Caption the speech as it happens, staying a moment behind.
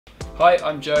Hi,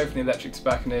 I'm Joe from the Electric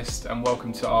Tobacconist and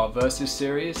welcome to our Versus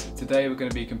series. Today we're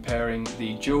going to be comparing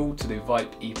the Juul to the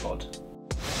Vype ePod.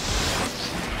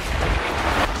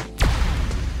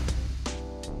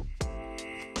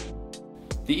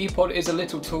 The ePod is a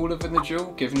little taller than the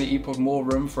Juul, giving the ePod more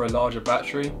room for a larger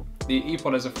battery. The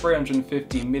ePod has a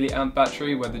 350 mAh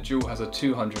battery where the Juul has a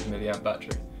 200 mAh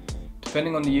battery.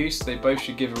 Depending on the use, they both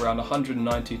should give around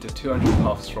 190 to 200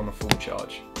 puffs from a full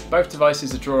charge. Both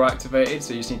devices are drawer activated,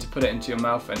 so you just need to put it into your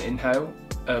mouth and inhale.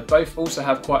 Both also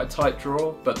have quite a tight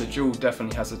drawer, but the Juul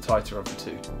definitely has the tighter of the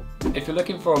two. If you're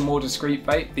looking for a more discreet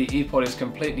vape, the ePod is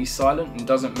completely silent and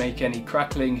doesn't make any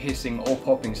crackling, hissing or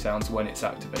popping sounds when it's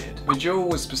activated. The Juul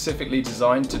was specifically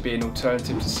designed to be an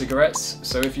alternative to cigarettes,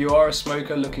 so if you are a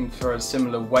smoker looking for a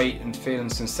similar weight and feel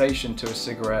and sensation to a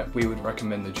cigarette, we would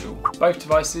recommend the Juul. Both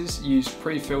devices use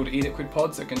pre-filled e-liquid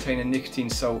pods that contain a nicotine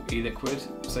salt e-liquid.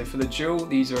 So for the Juul,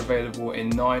 these are available in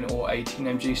 9 or 18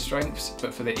 mg strengths,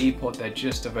 but for the ePod they're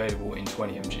just available in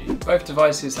 20 mg. Both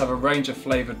devices have a range of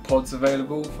flavoured pods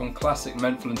available, from classic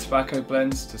menthol and tobacco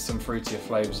blends to some fruitier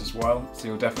flavours as well, so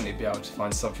you'll definitely be able to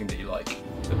find something that you like.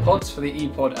 The pods for the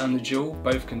ePod and the Juul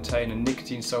both contain a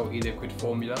nicotine salt e-liquid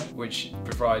formula, which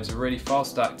provides a really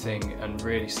fast acting and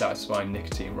really satisfying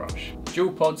nicotine rush.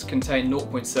 Juul pods contain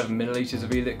 0.7 ml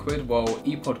of e-liquid, while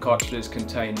ePod cartridges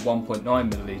contain 1.9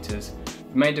 ml.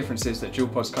 The main difference is that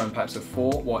Juul pods come in packs of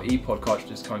 4, while ePod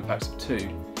cartridges come in packs of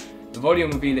 2. The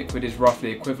volume of e-liquid is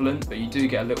roughly equivalent, but you do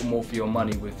get a little more for your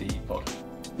money with the ePod.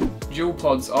 Juul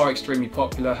pods are extremely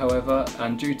popular, however,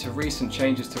 and due to recent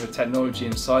changes to the technology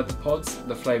inside the pods,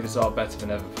 the flavours are better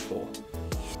than ever before.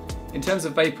 In terms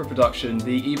of vapour production,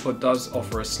 the ePod does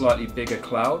offer a slightly bigger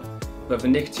cloud, but the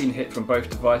nicotine hit from both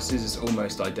devices is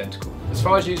almost identical. As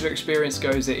far as user experience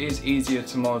goes, it is easier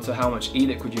to monitor how much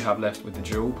e-liquid you have left with the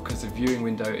Juul because the viewing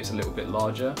window is a little bit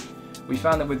larger. We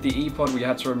found that with the ePod we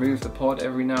had to remove the pod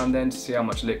every now and then to see how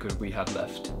much liquid we had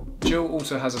left. Juul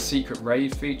also has a secret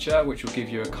rave feature which will give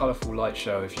you a colourful light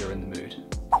show if you're in the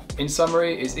mood. In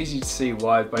summary, it's easy to see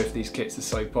why both these kits are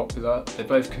so popular. They're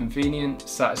both convenient,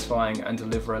 satisfying and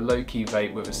deliver a low-key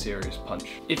vape with a serious punch.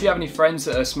 If you have any friends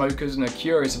that are smokers and are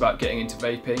curious about getting into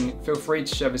vaping, feel free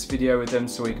to share this video with them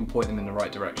so we can point them in the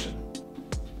right direction.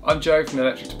 I'm Joe from the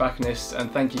Electric Tobacconist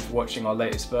and thank you for watching our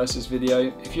latest Versus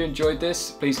video. If you enjoyed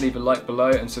this, please leave a like below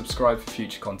and subscribe for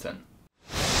future content.